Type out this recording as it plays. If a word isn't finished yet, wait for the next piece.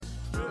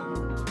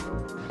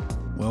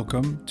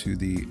Welcome to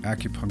the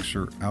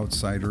Acupuncture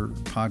Outsider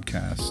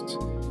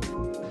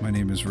podcast. My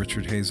name is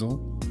Richard Hazel,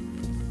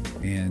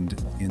 and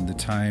in the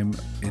time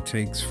it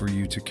takes for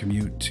you to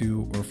commute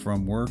to or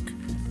from work,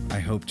 I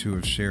hope to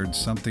have shared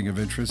something of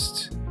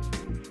interest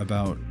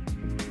about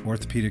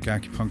orthopedic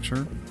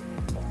acupuncture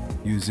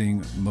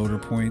using motor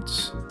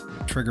points,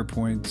 trigger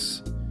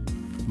points,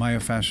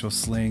 myofascial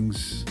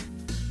slings,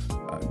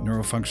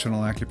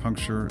 neurofunctional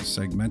acupuncture,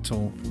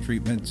 segmental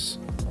treatments,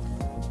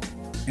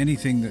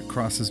 anything that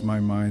crosses my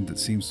mind that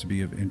seems to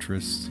be of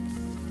interest.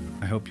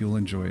 I hope you'll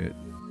enjoy it.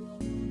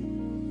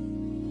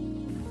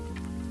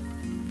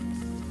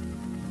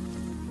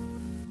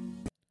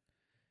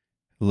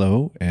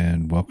 Hello,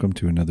 and welcome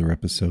to another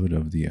episode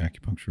of the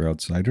Acupuncture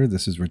Outsider.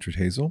 This is Richard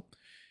Hazel,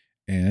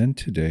 and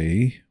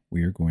today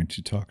we are going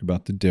to talk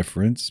about the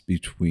difference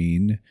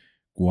between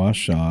Gua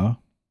Sha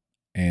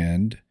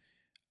and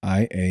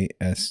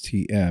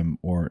IASTM,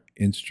 or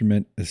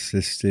Instrument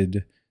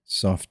Assisted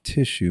Soft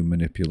Tissue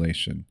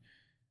Manipulation.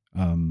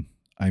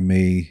 I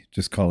may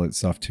just call it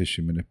soft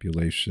tissue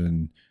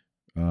manipulation,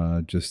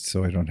 just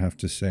so I don't have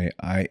to say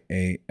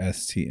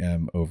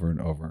IASTM over and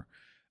over.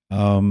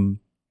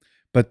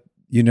 But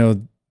you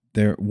know,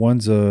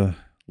 one's a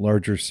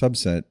larger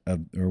subset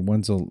of, or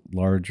one's a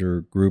larger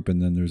group, and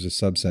then there's a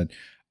subset.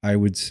 I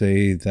would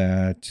say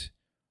that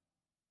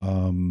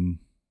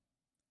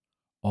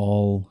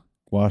all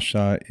Gua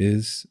Sha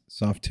is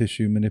soft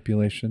tissue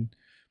manipulation,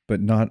 but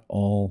not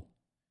all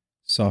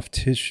soft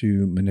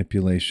tissue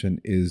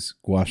manipulation is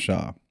Gua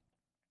Sha.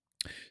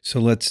 So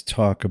let's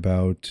talk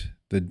about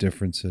the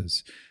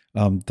differences.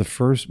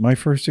 My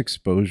first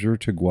exposure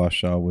to Gua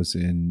Sha was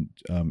in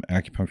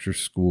acupuncture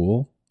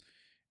school,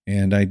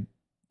 and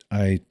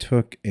I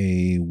took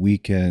a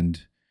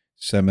weekend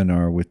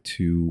seminar with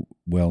two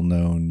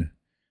well-known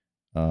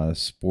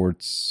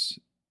sports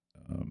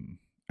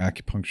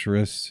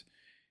acupuncturists,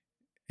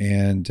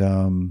 and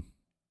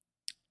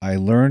I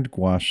learned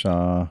Gua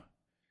Sha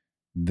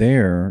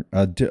there,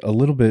 a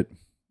little bit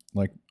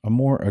like a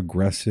more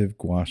aggressive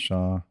Gua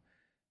Sha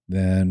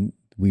than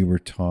we were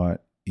taught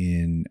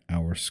in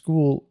our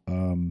school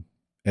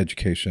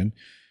education.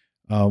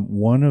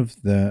 One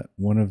of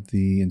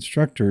the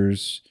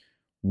instructors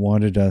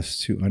wanted us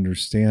to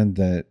understand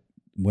that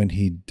when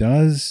he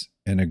does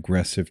an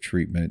aggressive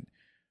treatment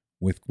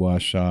with Gua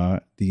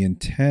Sha, the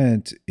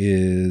intent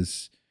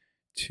is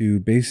to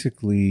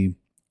basically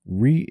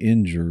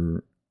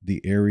re-injure the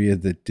area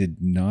that did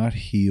not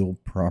heal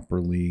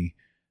properly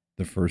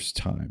the first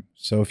time.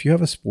 So if you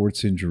have a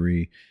sports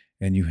injury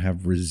and you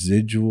have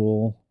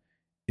residual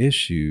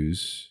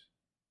issues,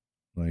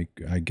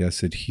 like I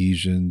guess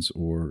adhesions,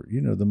 or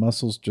the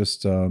muscles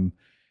just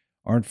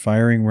aren't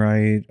firing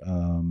right,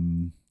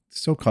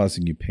 still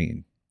causing you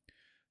pain.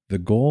 The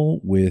goal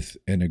with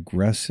an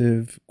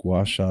aggressive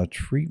Gua Sha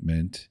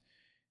treatment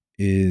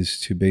is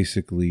to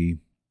basically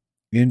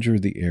injure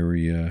the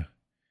area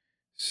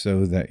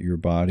so that your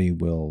body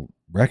will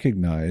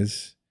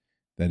recognize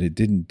that it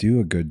didn't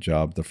do a good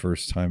job the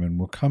first time and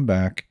will come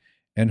back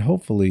and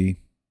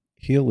hopefully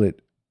heal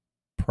it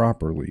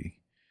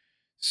properly.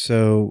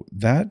 So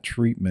that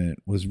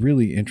treatment was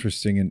really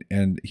interesting,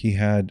 and he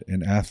had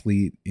an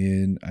athlete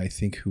in, I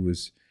think he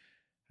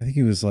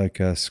was like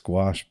a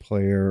squash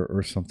player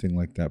or something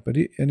like that. But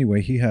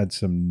anyway, he had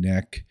some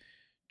neck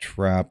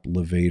trap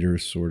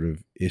levator sort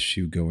of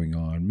issue going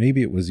on.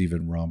 Maybe it was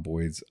even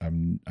rhomboids.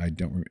 I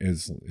don't.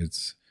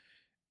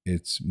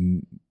 It's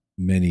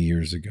many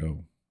years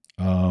ago.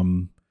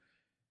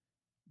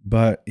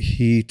 But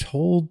he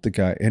told the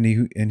guy, and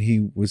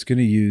he was going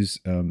to use.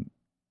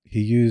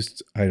 He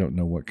used, I don't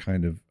know what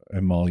kind of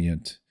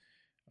emollient.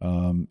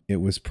 It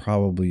was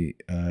probably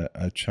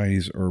a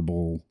Chinese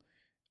herbal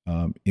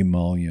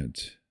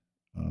emollient.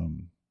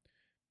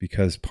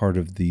 Because part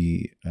of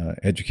the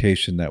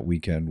education that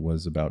weekend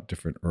was about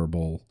different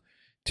herbal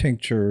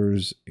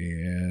tinctures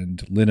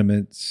and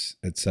liniments,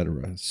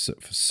 etc.,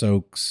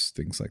 soaks,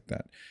 things like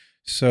that.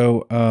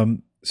 So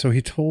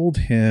he told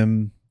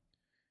him,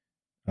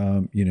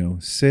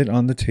 sit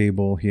on the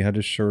table. He had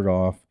his shirt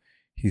off.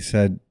 He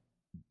said,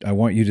 "I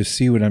want you to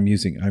see what I'm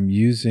using. I'm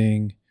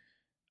using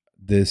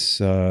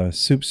this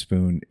soup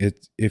spoon.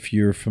 If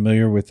you're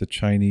familiar with the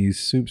Chinese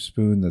soup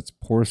spoon, that's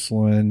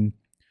porcelain.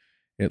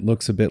 It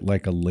looks a bit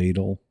like a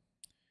ladle.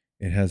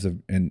 It has a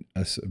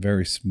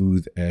very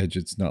smooth edge.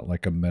 It's not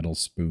like a metal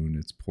spoon.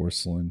 It's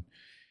porcelain."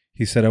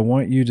 He said, "I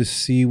want you to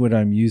see what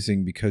I'm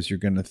using because you're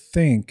going to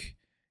think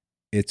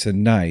it's a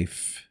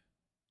knife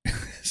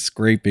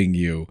scraping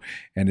you,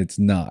 and it's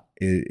not.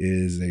 It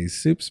is a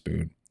soup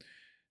spoon."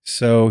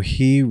 So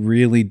he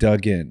really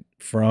dug in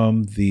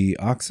from the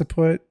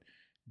occiput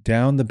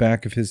down the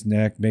back of his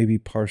neck, maybe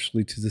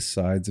partially to the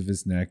sides of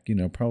his neck,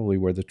 probably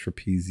where the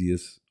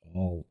trapezius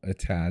all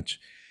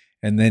attach,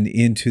 and then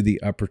into the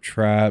upper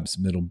traps,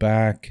 middle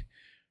back,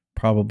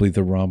 probably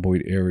the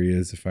rhomboid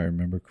areas, if I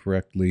remember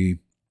correctly.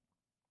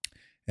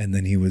 And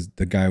then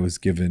the guy was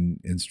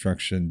given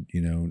instruction,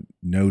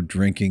 no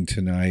drinking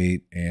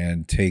tonight,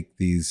 and take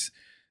this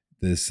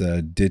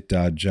Dit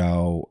Da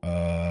Jiao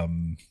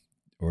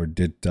or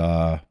Dit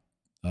Da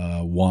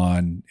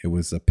wand. It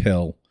was a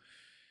pill.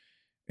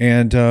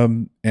 And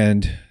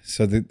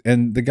so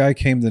the guy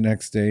came the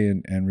next day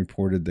and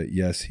reported that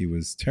yes, he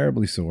was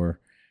terribly sore,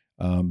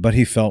 but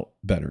he felt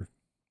better.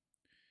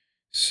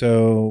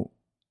 So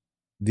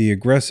the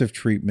aggressive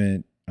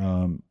treatment,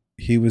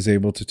 he was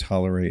able to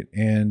tolerate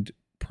and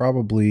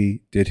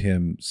probably did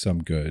him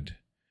some good.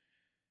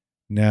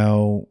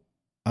 Now,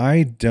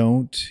 I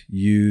don't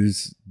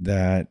use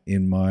that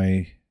in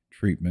my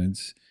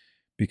treatments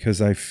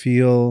because I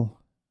feel,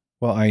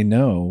 well, I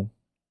know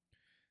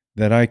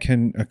that I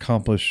can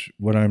accomplish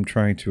what I'm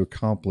trying to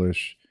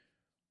accomplish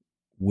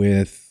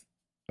with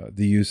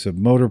the use of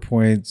motor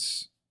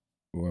points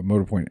or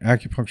motor point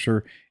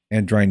acupuncture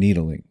and dry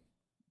needling.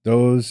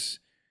 Those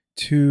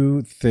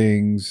two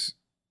things,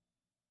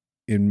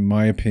 in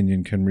my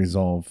opinion, can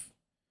resolve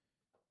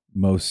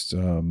most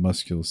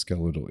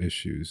musculoskeletal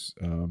issues.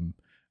 I'm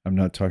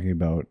not talking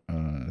about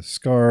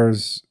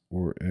scars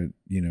or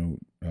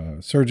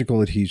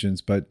surgical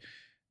adhesions, but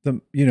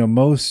the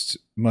most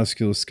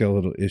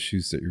musculoskeletal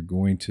issues that you're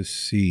going to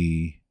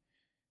see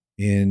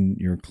in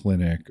your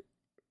clinic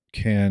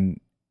can,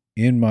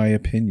 in my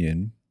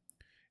opinion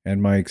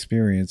and my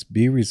experience,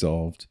 be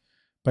resolved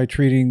by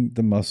treating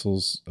the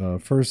muscles,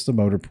 first the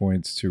motor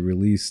points to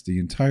release the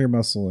entire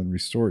muscle and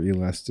restore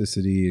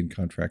elasticity and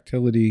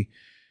contractility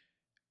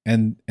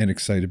and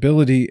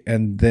excitability,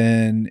 and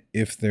then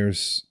if there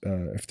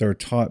are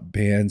taut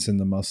bands in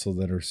the muscle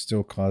that are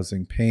still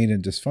causing pain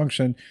and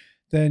dysfunction,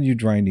 then you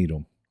dry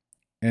needle.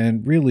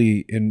 And really,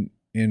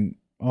 in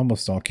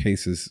almost all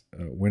cases,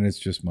 when it's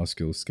just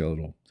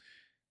musculoskeletal,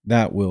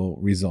 that will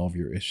resolve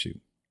your issue.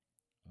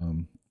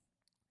 Um,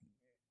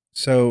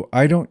 so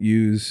I don't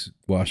use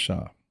Gua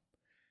Sha.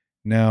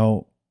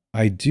 Now,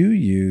 I do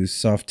use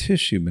soft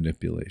tissue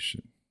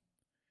manipulation.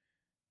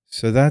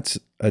 So that's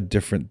a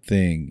different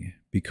thing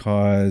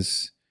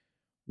because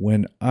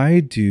when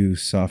I do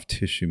soft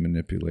tissue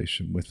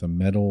manipulation with a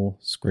metal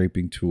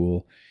scraping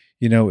tool,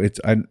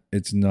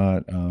 it's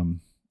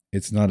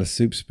not a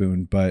soup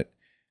spoon, but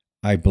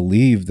I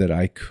believe that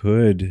I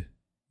could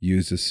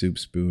use a soup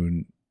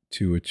spoon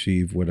to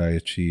achieve what I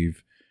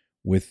achieve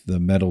with the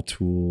metal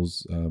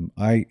tools.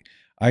 I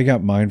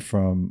got mine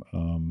from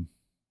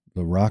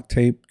the Rock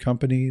Tape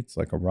Company. It's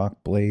like a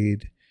rock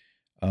blade,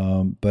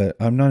 but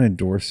I'm not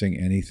endorsing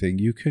anything.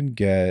 You can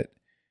get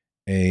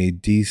a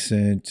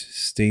decent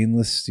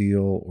stainless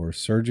steel or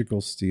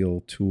surgical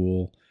steel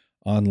tool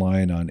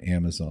online on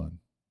Amazon.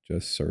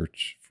 Just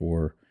search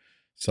for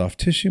soft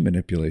tissue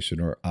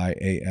manipulation or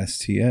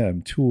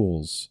IASTM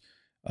tools.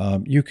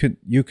 You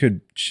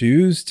could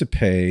choose to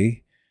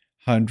pay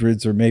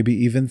hundreds or maybe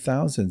even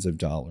thousands of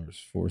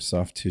dollars for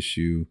soft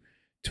tissue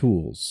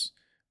tools,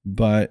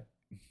 but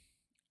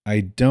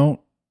I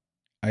don't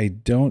I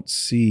don't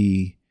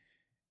see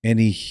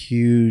any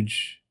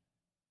huge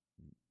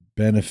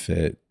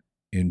benefit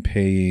in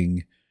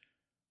paying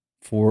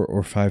 $400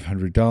 or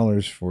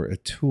 $500 for a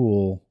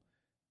tool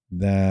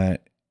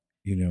that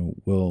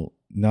will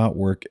not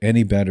work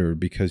any better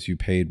because you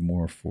paid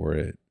more for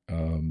it.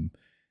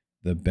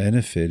 The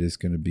benefit is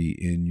going to be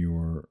in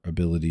your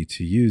ability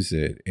to use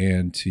it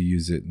and to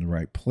use it in the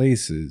right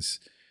places.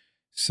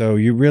 So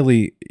you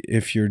really,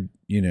 if you're,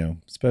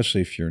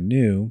 especially if you're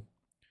new,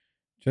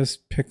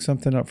 just pick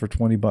something up for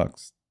 $20,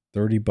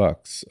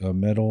 $30, a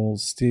metal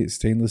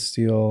stainless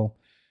steel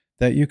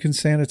that you can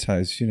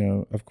sanitize.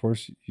 Of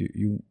course,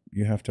 you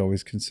have to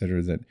always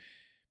consider that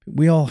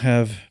we all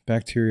have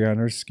bacteria on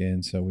our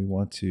skin, so we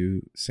want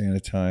to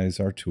sanitize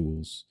our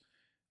tools.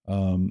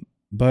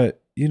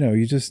 But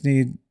you just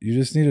need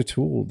a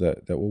tool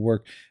that will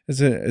work.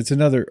 It's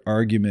another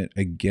argument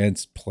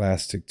against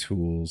plastic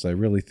tools. I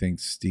really think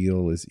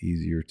steel is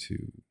easier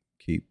to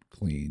keep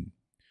clean.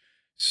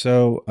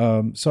 So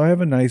I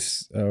have a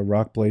nice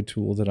rock blade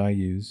tool that I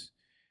use,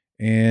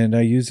 and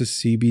I use a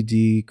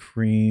CBD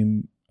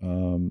cream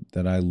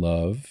that I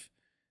love,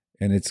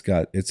 and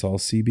it's all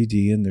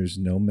CBD, and there's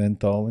no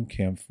menthol and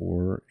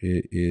camphor.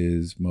 It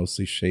is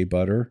mostly shea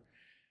butter,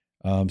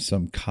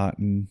 some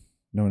cotton,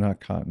 no, not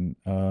cotton,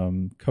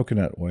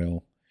 coconut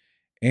oil,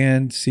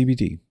 and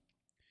CBD.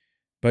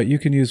 But you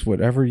can use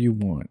whatever you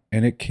want,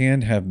 and it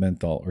can have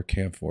menthol or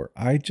camphor.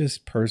 I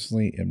just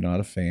personally am not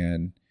a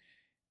fan,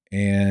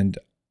 and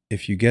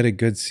if you get a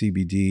good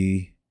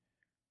CBD,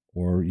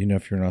 or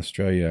if you're in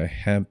Australia, a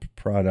hemp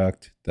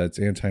product that's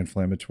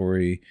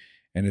anti-inflammatory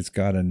and it's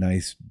got a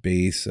nice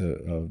base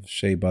of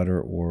shea butter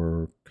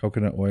or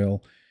coconut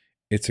oil,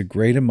 it's a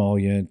great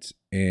emollient,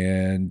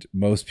 and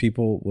most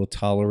people will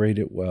tolerate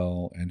it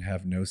well and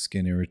have no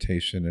skin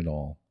irritation at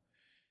all.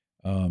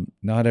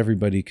 Not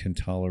everybody can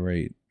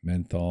tolerate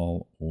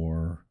menthol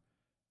or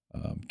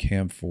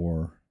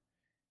camphor,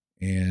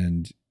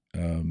 and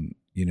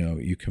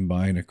you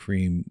combine a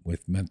cream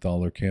with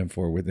menthol or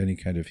camphor with any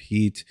kind of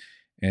heat,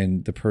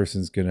 and the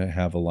person's going to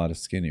have a lot of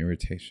skin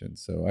irritation.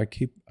 So I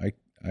keep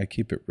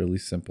it really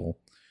simple.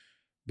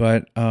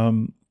 But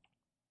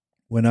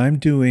when I'm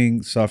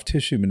doing soft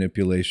tissue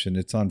manipulation,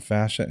 it's on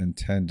fascia and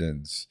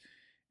tendons,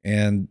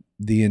 and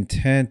the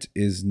intent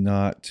is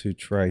not to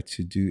try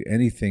to do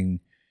anything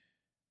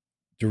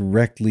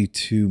directly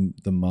to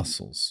the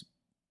muscles.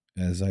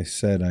 As I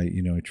said, I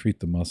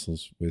treat the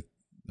muscles with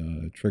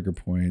trigger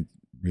point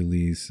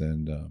release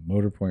and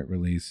motor point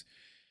release,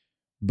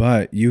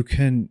 but you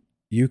can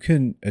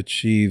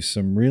achieve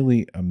some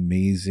really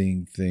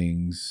amazing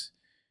things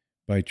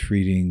by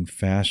treating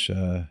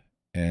fascia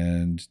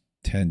and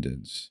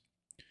tendons.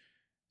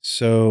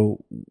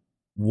 So,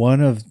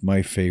 one of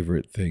my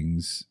favorite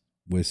things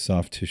with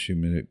soft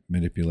tissue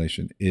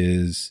manipulation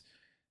is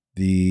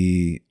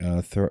the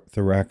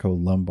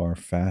thoracolumbar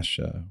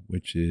fascia,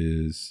 which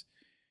is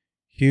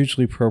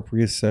hugely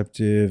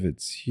proprioceptive.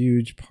 It's a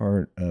huge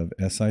part of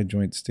SI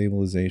joint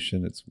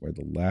stabilization. It's where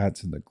the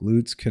lats and the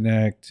glutes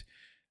connect.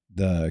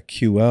 The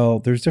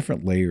QL, there's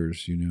different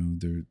layers,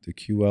 the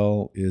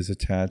QL is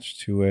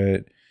attached to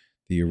it,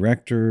 the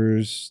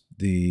erectors,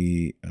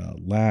 the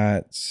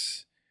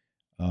lats,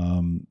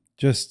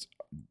 just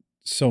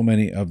so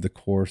many of the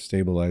core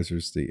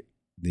stabilizers,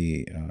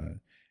 the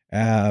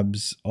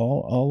abs,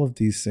 all of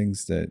these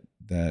things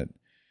that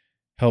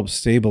help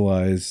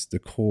stabilize the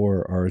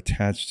core are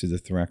attached to the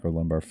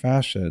thoracolumbar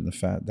fascia, and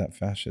that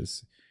fascia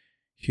is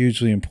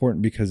hugely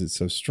important because it's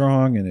so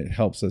strong and it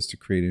helps us to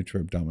create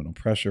intra-abdominal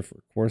pressure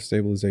for core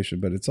stabilization.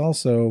 But it's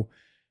also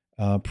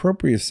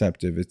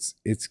proprioceptive.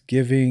 It's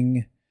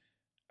giving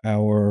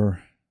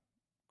our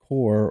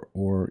core,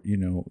 or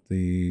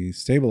the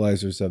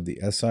stabilizers of the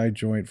SI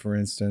joint, for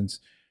instance,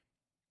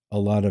 a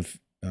lot of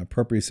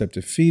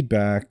proprioceptive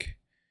feedback,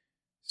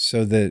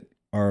 so that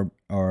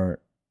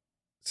our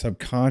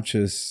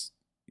subconscious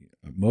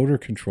motor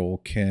control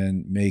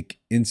can make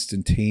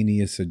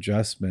instantaneous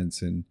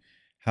adjustments in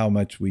how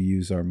much we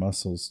use our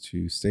muscles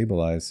to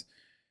stabilize.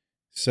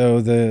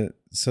 So the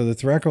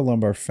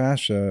thoracolumbar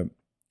fascia,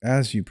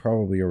 as you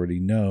probably already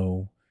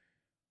know,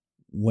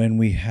 when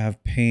we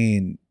have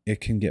pain, it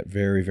can get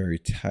very, very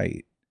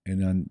tight.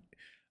 And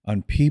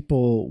on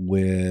people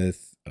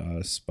with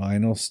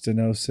spinal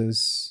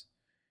stenosis,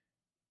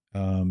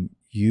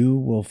 you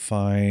will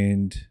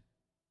find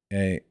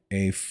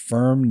a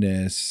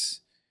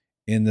firmness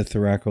in the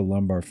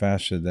thoracolumbar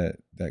fascia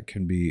that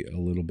can be a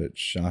little bit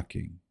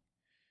shocking.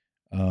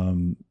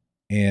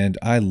 And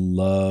I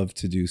love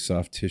to do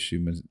soft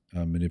tissue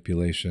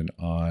manipulation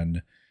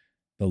on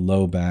the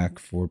low back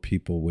for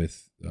people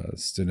with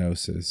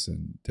stenosis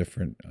and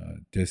different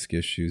disc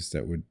issues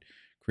that would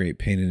create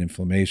pain and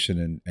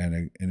inflammation,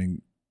 and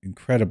an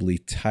incredibly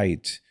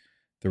tight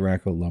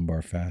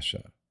thoracolumbar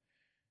fascia.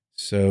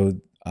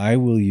 So I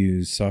will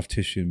use soft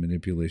tissue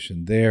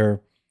manipulation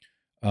there.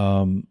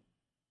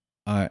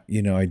 I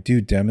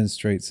do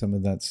demonstrate some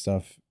of that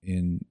stuff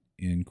in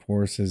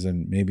courses,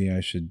 and maybe I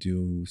should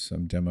do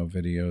some demo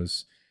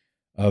videos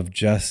of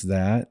just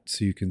that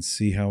so you can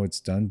see how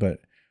it's done.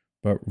 But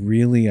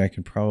really, I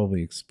can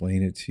probably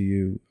explain it to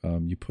you.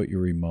 You put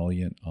your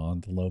emollient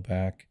on the low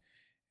back,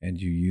 and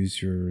you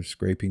use your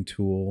scraping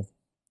tool,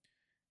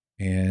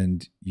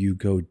 and you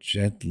go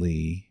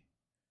gently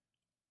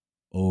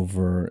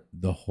over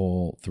the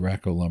whole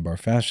thoracolumbar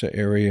fascia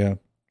area.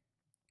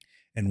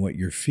 And what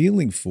you're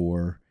feeling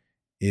for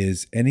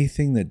is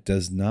anything that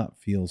does not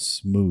feel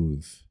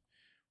smooth.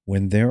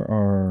 When there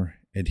are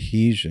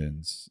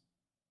adhesions,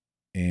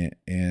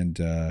 and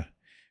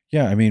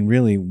yeah, I mean,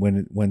 really,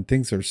 when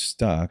things are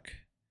stuck,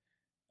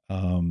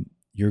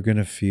 you're going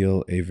to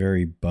feel a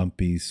very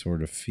bumpy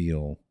sort of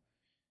feel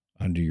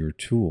under your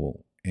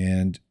tool,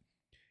 and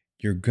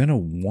you're going to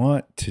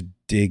want to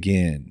dig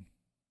in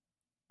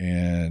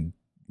and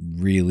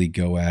really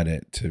go at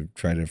it to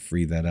try to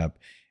free that up.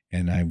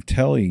 And I'm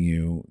telling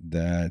you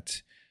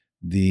that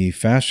the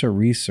fascia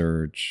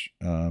research,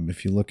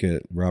 if you look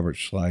at Robert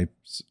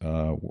Schleip's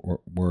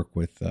work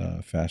with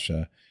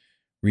fascia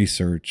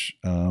research,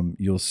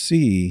 you'll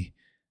see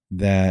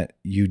that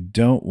you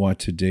don't want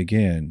to dig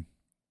in,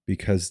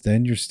 because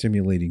then you're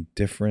stimulating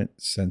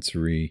different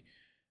sensory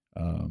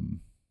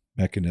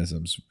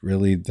mechanisms.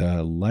 Really,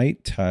 the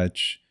light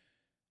touch,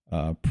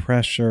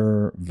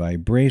 pressure,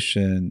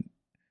 vibration,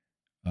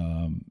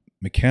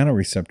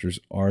 mechanoreceptors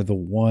are the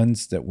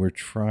ones that we're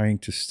trying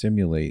to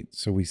stimulate.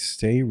 So we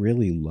stay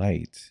really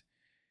light.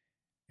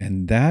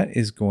 And that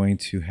is going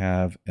to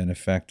have an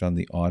effect on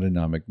the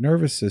autonomic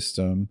nervous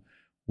system,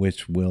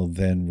 which will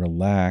then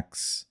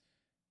relax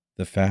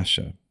the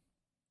fascia.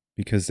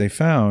 Because they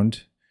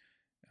found,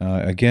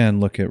 again,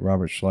 look at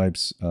Robert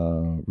Schleip's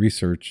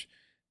research,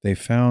 they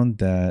found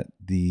that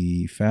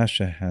the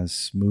fascia has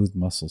smooth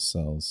muscle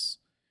cells,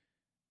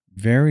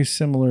 very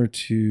similar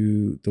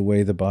to the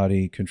way the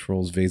body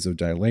controls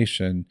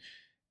vasodilation.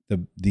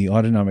 The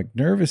autonomic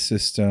nervous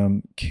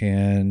system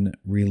can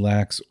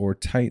relax or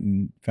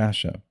tighten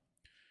fascia.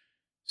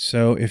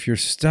 So if you're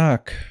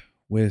stuck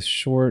with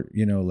short,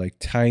 like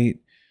tight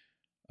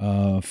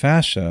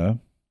fascia,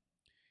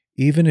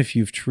 even if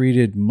you've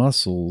treated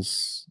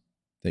muscles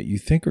that you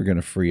think are going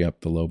to free up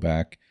the low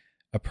back,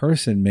 a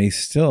person may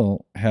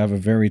still have a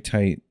very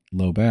tight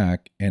low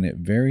back, and it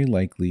very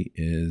likely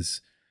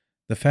is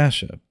the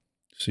fascia.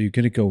 So you're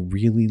going to go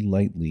really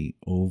lightly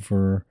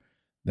over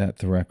that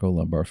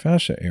thoracolumbar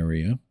fascia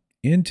area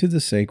into the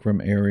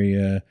sacrum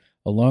area,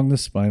 along the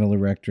spinal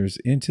erectors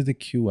into the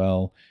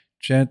QL,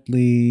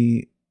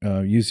 gently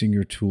using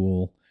your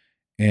tool.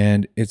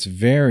 And it's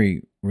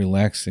very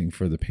relaxing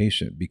for the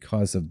patient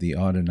because of the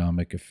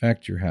autonomic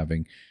effect you're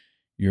having.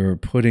 You're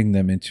putting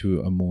them into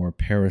a more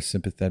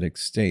parasympathetic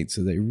state,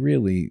 so they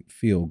really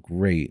feel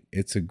great.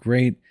 It's a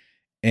great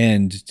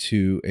end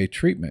to a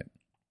treatment.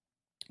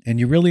 And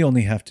you really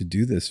only have to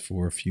do this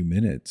for a few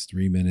minutes,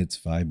 3 minutes,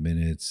 5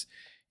 minutes.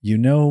 You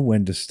know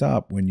when to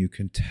stop when you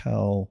can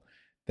tell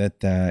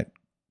that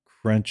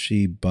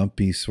crunchy,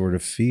 bumpy sort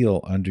of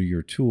feel under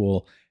your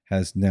tool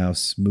has now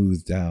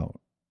smoothed out.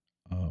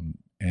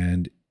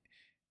 And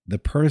the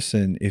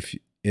person,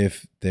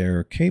 if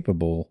they're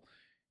capable,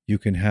 you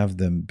can have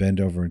them bend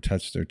over and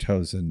touch their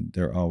toes, and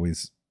they're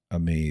always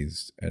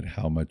amazed at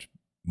how much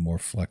more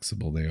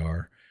flexible they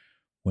are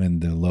when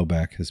the low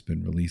back has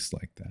been released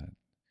like that.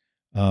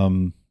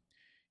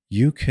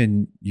 You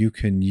can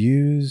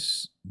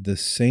use the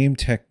same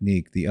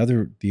technique. The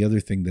other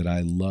thing that I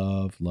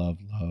love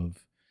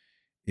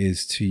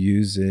is to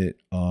use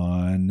it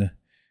on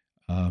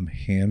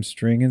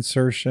hamstring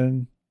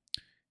insertion,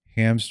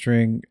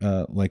 hamstring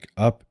like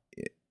up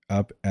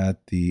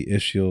at the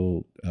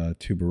ischial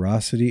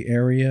tuberosity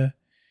area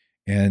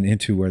and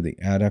into where the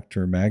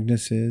adductor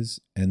magnus is,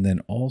 and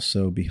then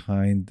also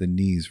behind the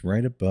knees,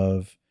 right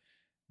above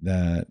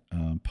that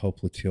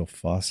popliteal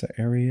fossa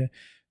area.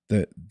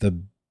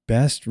 The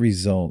best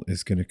result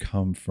is going to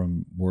come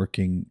from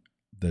working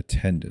the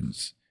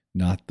tendons,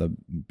 not the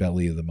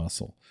belly of the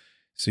muscle.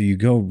 So you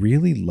go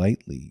really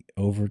lightly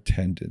over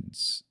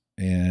tendons,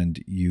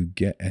 and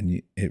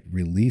it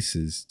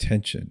releases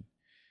tension,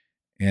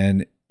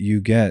 and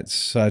you get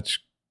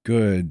such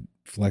good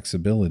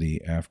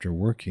flexibility after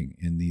working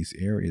in these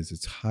areas.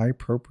 It's high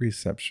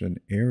proprioception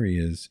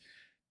areas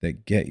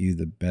that get you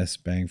the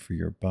best bang for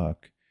your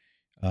buck.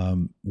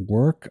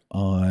 Work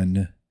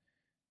on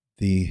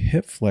the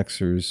hip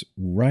flexors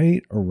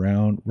right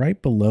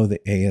below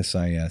the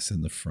ASIS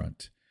in the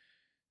front.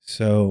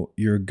 So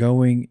you're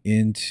going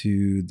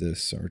into the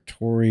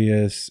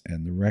sartorius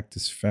and the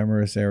rectus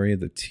femoris area,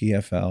 the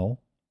TFL.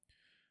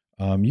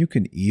 You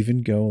can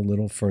even go a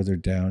little further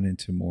down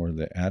into more of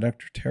the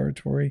adductor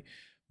territory,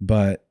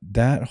 but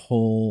that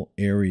whole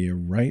area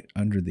right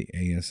under the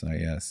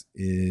ASIS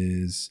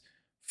is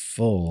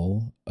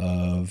full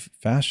of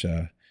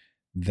fascia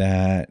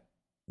that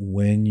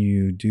when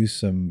you do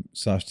some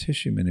soft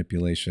tissue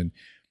manipulation,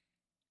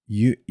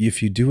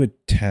 if you do a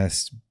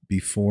test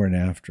before and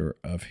after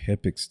of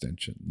hip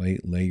extension,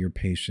 lay your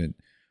patient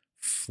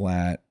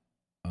flat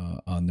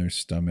on their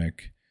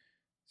stomach,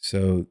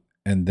 so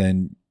and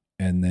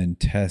then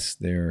test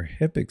their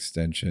hip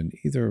extension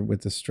either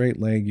with a straight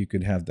leg. You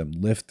could have them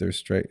lift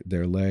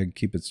their leg,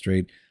 keep it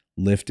straight,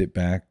 lift it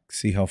back,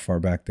 see how far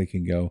back they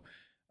can go.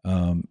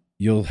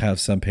 You'll have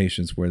some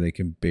patients where they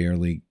can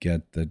barely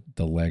get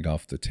the leg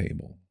off the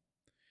table.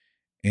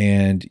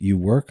 And you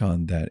work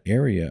on that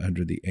area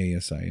under the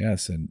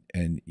ASIS,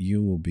 and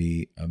you will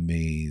be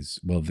amazed.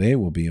 Well, they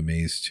will be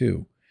amazed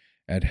too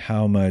at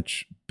how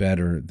much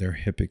better their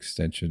hip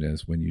extension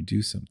is when you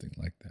do something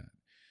like that.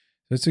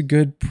 So it's a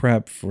good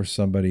prep for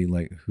somebody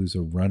like who's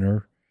a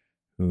runner,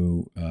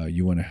 who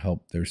you want to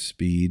help their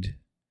speed.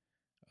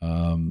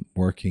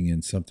 Working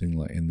in something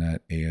like in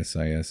that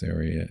ASIS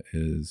area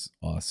is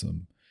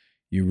awesome.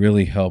 You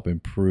really help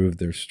improve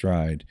their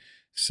stride.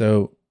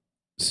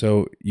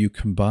 So you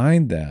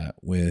combine that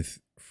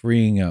with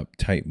freeing up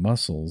tight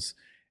muscles,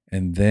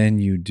 and then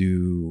you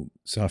do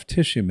soft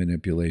tissue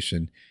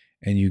manipulation,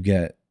 and you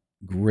get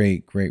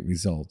great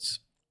results.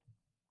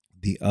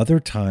 The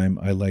other time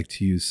I like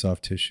to use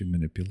soft tissue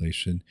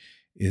manipulation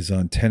is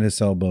on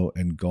tennis elbow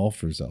and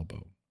golfer's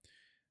elbow.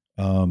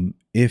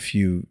 If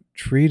you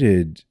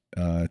treated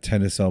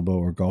tennis elbow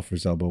or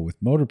golfer's elbow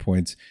with motor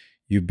points,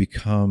 you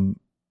become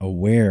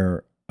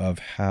aware of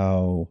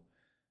how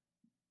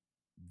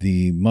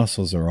the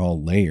muscles are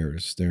all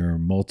layers. There are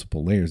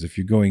multiple layers. If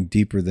you're going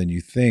deeper than you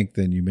think,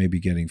 then you may be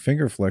getting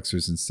finger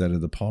flexors instead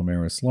of the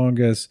palmaris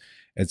longus,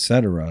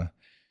 etc.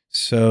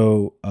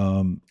 So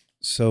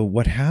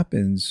what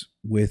happens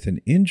with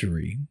an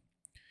injury,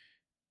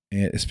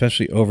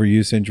 especially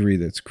overuse injury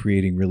that's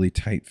creating really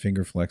tight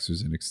finger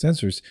flexors and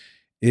extensors,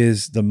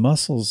 is the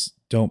muscles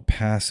don't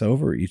pass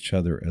over each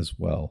other as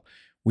well.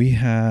 We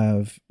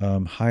have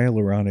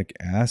hyaluronic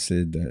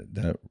acid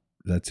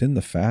that's in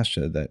the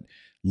fascia that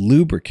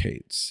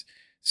lubricates,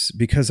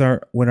 because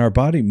when our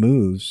body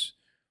moves,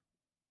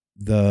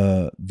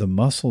 the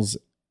muscles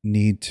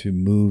need to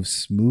move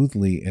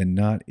smoothly and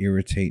not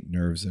irritate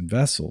nerves and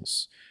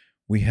vessels.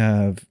 We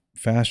have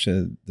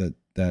fascia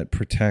that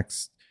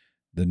protects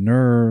the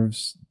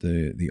nerves,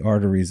 the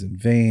arteries and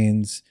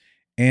veins,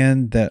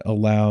 and that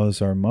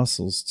allows our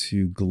muscles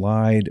to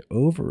glide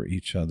over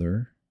each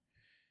other.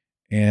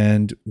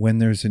 And when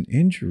there's an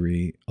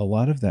injury, a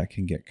lot of that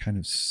can get kind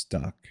of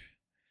stuck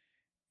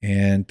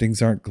and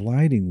things aren't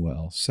gliding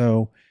well.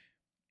 So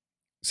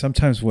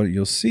sometimes what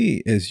you'll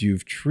see is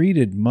you've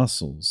treated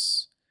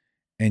muscles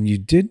and you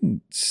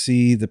didn't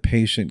see the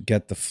patient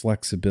get the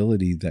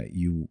flexibility that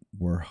you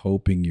were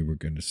hoping you were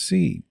going to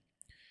see.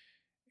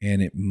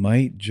 And it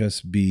might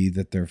just be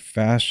that their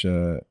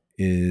fascia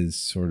is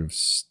sort of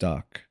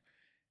stuck.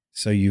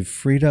 So you've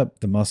freed up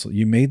the muscle,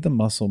 you made the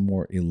muscle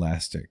more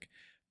elastic.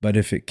 But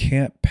if it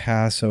can't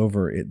pass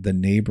over the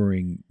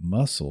neighboring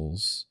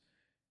muscles,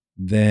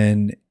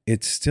 then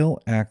it still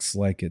acts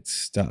like it's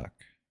stuck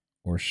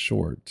or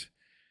short.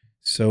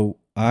 So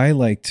I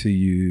like to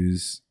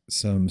use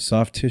some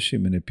soft tissue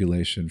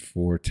manipulation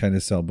for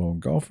tennis elbow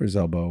and golfer's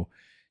elbow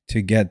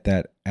to get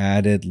that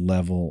added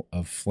level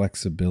of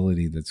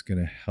flexibility that's going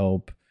to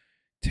help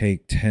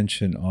take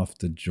tension off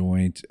the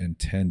joint and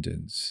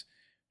tendons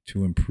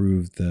to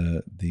improve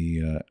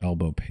the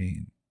elbow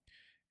pain.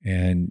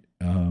 And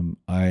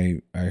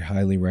I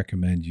highly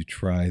recommend you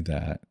try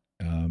that.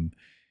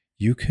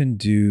 You can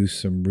do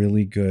some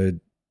really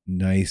good,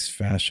 nice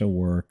fascia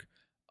work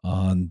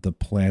on the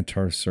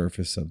plantar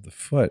surface of the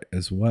foot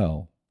as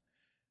well.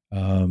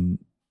 Um,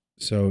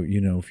 so,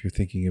 if you're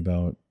thinking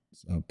about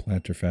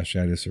plantar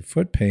fasciitis or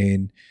foot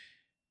pain,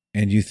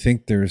 and you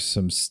think there's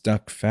some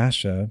stuck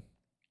fascia,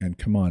 and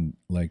come on,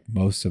 like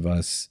most of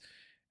us,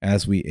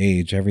 as we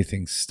age,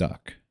 everything's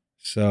stuck.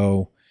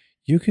 So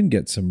you can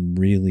get some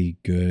really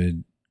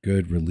good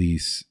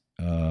release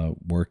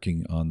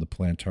working on the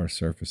plantar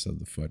surface of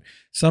the foot.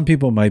 Some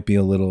people might be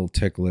a little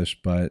ticklish,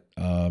 but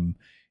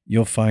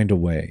you'll find a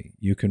way.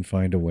 You can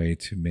find a way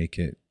to make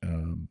it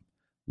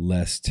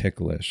less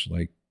ticklish,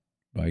 like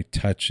by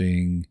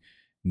touching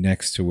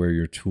next to where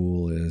your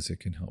tool is. It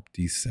can help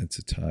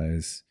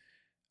desensitize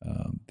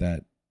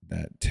that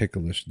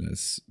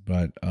ticklishness.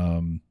 But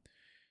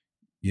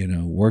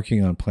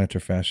working on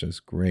plantar fascia is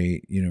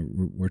great.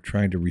 We're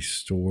trying to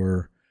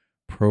restore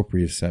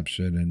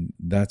proprioception, and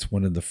that's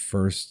one of the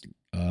first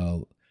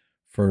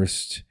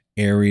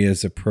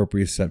areas of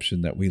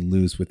proprioception that we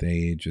lose with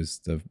age is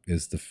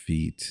the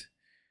feet.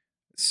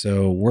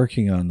 So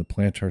working on the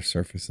plantar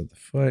surface of the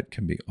foot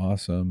can be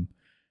awesome,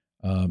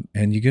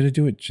 and you got to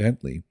do it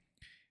gently.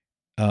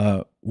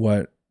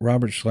 What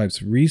Robert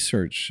Schleip's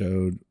research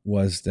showed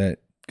was that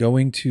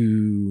going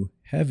too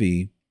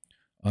heavy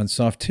on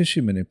soft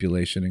tissue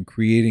manipulation and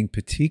creating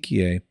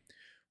petechiae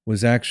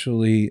was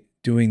actually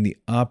doing the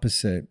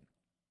opposite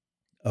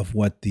of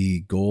what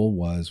the goal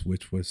was,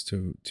 which was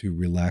to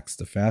relax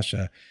the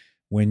fascia.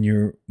 When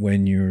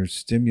you're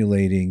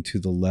stimulating to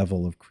the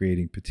level of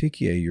creating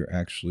petechiae, you're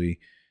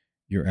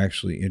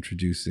actually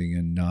introducing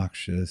a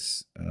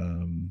noxious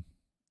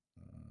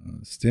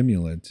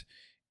stimulant,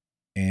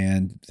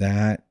 and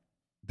that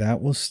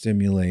will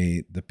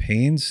stimulate the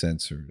pain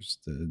sensors.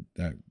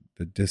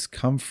 The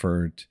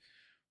discomfort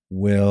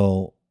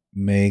will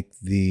make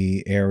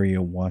the area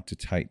want to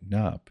tighten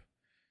up.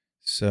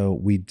 So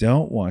we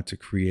don't want to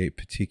create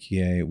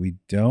petechiae. We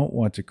don't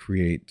want to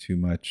create too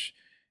much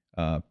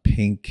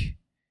pink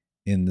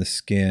in the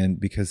skin,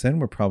 because then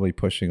we're probably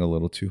pushing a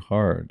little too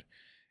hard.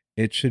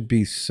 It should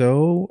be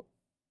so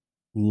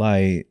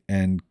light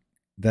and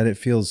that it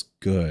feels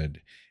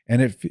good.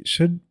 And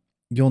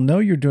you'll know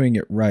you're doing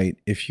it right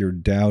if you're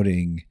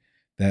doubting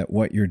that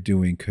what you're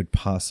doing could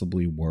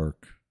possibly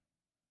work.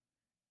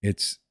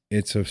 It's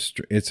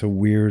a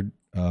weird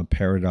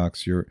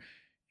paradox.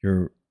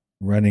 You're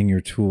running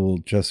your tool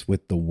just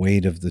with the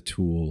weight of the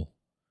tool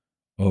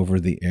over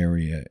the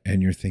area,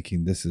 and you're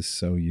thinking, this is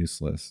so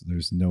useless.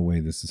 There's no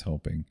way this is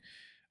helping.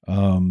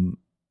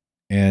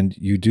 And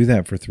you do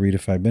that for 3 to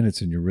 5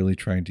 minutes, and you're really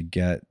trying to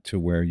get to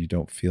where you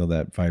don't feel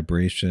that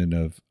vibration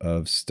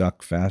of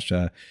stuck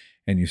fascia,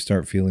 and you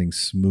start feeling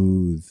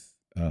smooth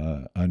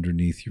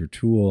underneath your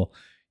tool.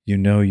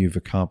 You've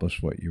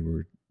accomplished what you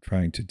were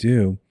trying to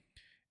do.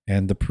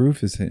 And the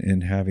proof is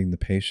in having the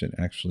patient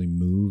actually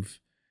move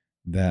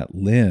that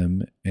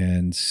limb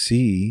and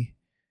see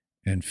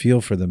and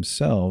feel for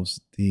themselves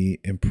the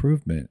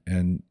improvement.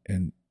 And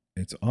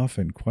it's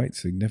often quite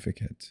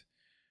significant.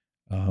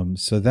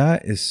 So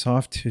that is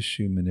soft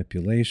tissue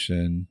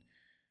manipulation.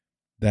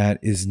 That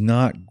is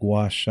not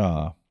Gua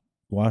Sha.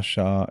 Gua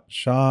Sha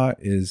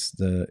is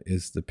the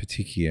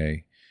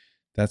petechiae.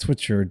 That's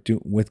what you're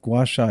doing with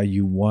Gua Sha.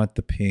 You want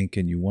the pink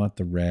and you want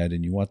the red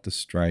and you want the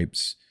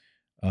stripes,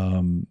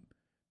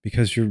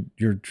 because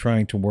you're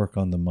trying to work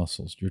on the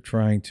muscles. You're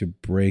trying to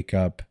break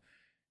up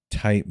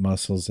tight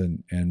muscles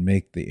and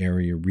make the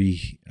area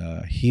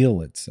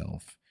heal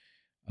itself.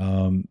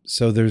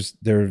 So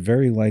there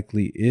very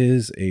likely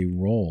is a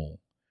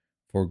role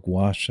for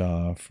Gua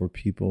Sha for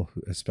people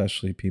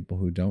especially people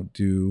who don't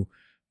do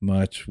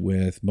much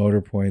with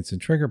motor points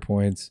and trigger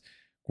points.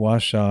 Gua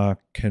Sha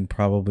can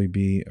probably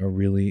be a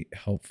really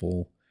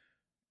helpful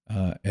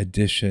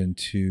addition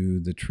to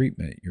the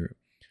treatment.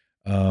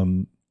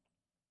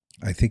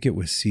 I think it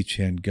was Si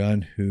Chan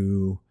Gun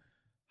who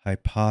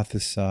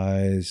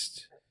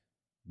hypothesized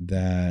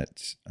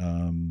that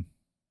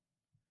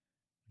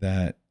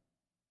that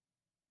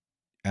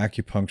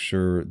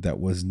acupuncture that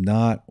was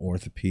not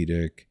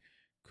orthopedic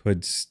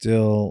could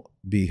still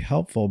be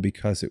helpful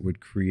because it would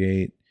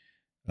create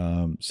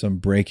some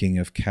breaking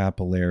of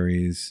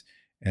capillaries,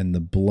 and the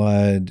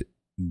blood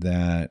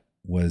that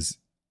was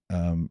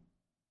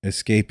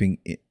escaping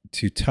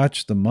to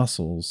touch the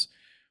muscles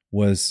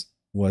was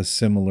was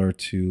similar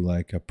to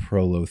like a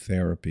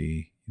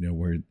prolotherapy,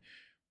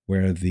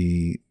 where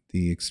the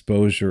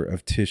exposure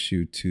of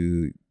tissue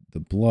to the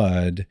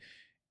blood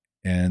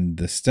and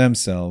the stem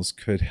cells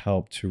could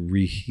help to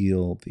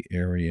reheal the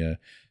area.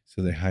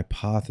 So the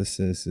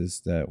hypothesis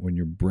is that when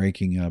you're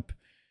breaking up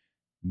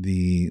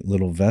the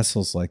little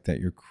vessels like that,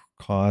 you're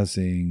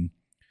causing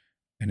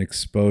an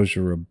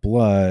exposure of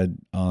blood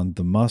on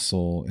the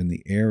muscle in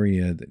the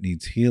area that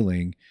needs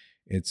healing.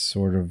 It's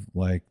sort of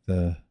like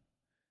the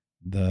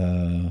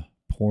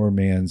poor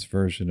man's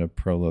version of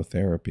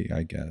prolotherapy,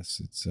 I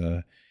guess. It's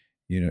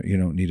you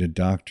don't need a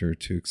doctor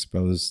to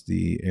expose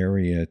the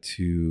area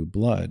to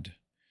blood.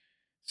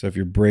 So if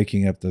you're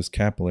breaking up those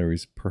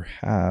capillaries,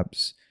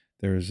 perhaps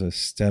there's a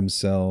stem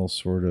cell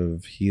sort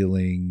of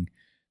healing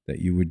that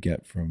you would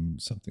get from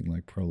something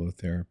like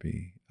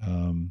prolotherapy.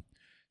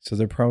 So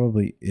there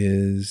probably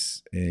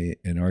is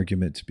an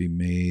argument to be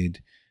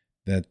made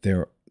that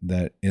there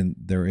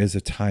is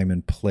a time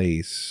and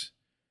place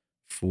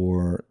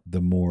for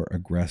the more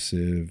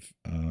aggressive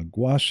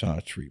Gua Sha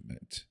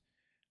treatment.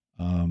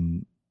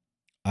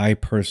 I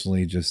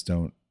personally just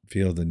don't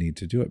feel the need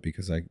to do it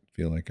because I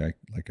feel like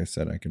I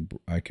said,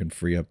 I can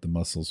free up the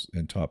muscles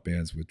and top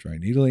bands with dry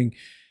needling,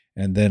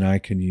 and then I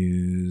can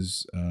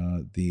use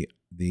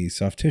the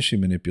soft tissue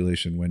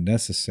manipulation when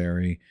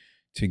necessary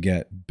to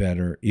get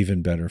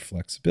even better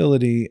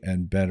flexibility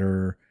and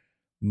better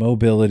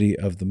mobility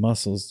of the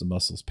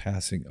muscles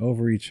passing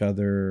over each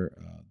other,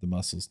 the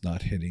muscles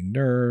not hitting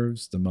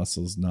nerves, the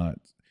muscles not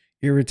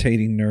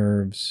irritating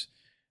nerves,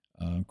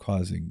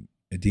 causing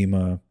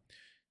edema.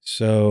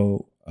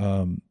 So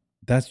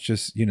that's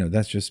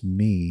just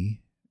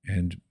me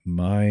and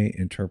my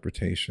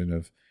interpretation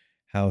of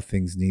how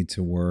things need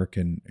to work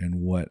and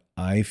what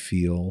I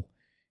feel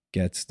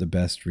gets the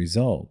best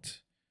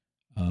result.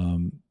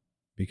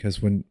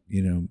 Because when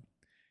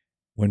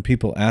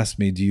people ask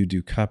me, do you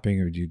do cupping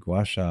or do you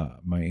gua sha,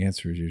 my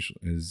answer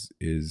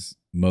is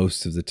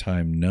most of the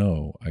time,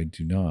 no, I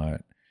do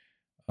not.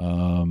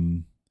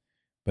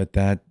 But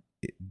that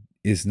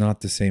is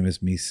not the same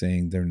as me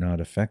saying they're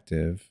not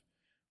effective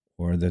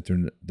or that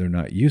they're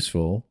not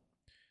useful.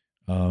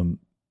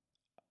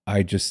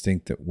 I just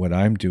think that what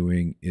I'm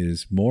doing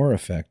is more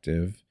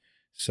effective.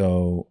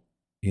 So,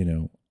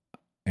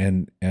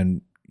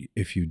 and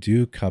if you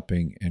do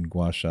cupping and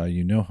gua sha,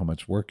 you know how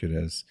much work it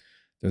is.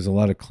 There's a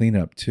lot of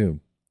cleanup too.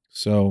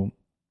 So,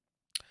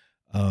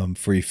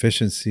 for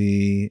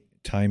efficiency,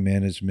 time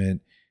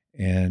management,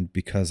 and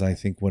because I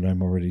think what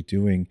I'm already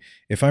doing,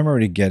 if I'm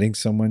already getting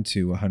someone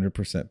to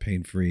 100%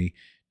 pain free,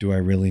 do I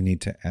really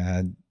need to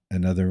add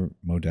another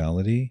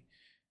modality?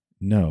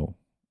 No.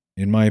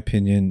 In my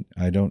opinion,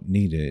 I don't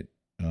need it.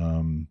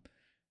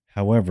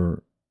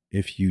 However,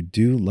 if you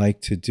do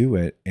like to do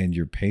it and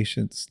your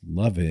patients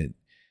love it,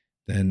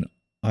 then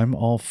I'm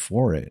all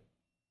for it.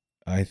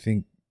 I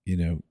think,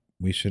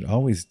 we should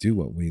always do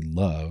what we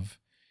love,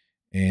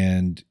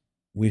 and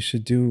we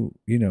should do,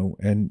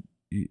 and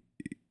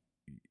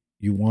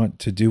you want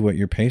to do what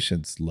your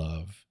patients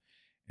love.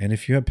 And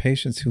if you have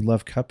patients who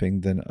love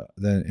cupping, then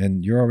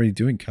and you're already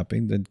doing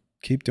cupping, then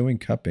keep doing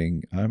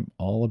cupping. I'm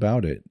all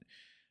about it.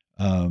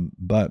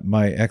 But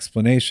my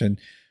explanation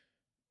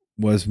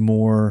was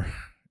more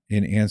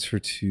in answer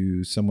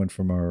to someone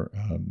from our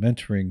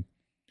mentoring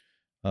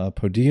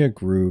Podia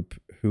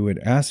group who had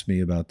asked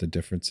me about the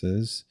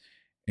differences.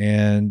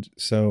 And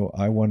so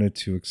I wanted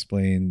to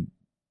explain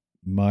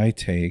my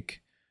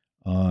take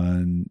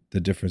on the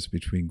difference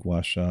between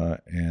gua sha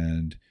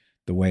and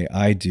the way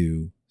I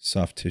do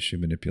soft tissue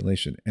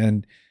manipulation.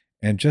 And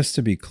just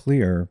to be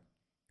clear,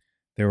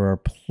 there are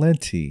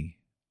plenty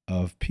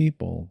of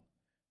people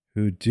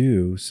who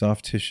do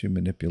soft tissue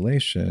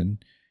manipulation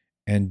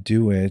and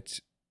do it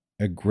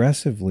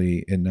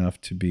aggressively enough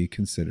to be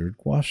considered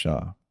gua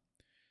sha.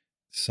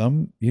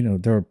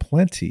 There are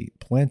plenty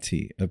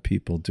of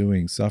people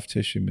doing soft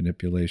tissue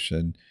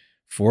manipulation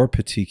for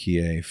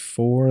petechiae,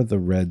 for the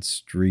red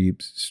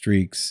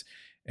streaks,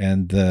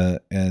 and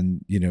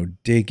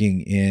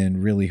digging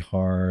in really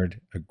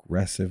hard,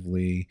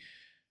 aggressively.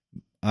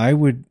 I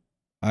would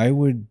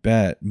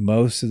bet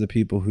most of the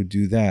people who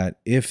do that,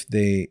 if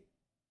they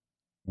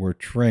were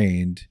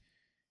trained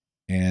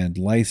and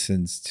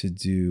licensed to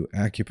do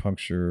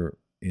acupuncture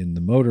in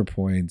the motor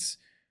points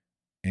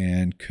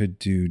and could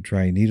do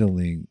dry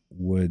needling,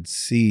 would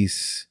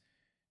cease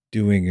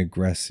doing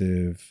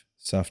aggressive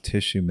soft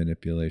tissue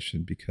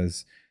manipulation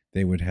because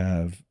they would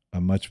have a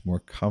much more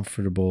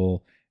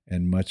comfortable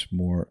and much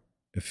more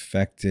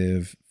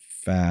effective,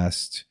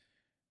 fast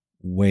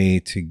way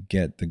to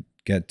get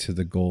to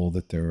the goal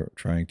that they're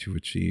trying to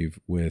achieve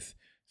with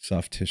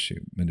soft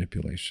tissue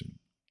manipulation,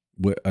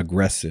 with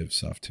aggressive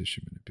soft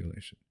tissue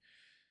manipulation.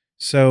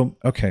 So,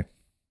 okay,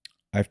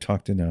 I've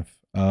talked enough.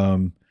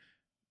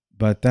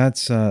 But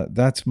that's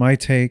my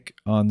take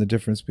on the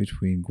difference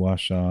between gua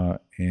sha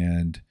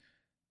and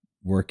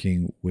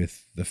working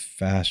with the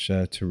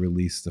fascia to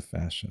release the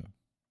fascia.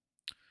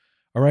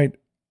 All right,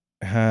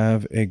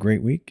 have a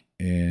great week,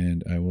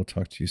 and I will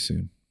talk to you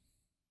soon.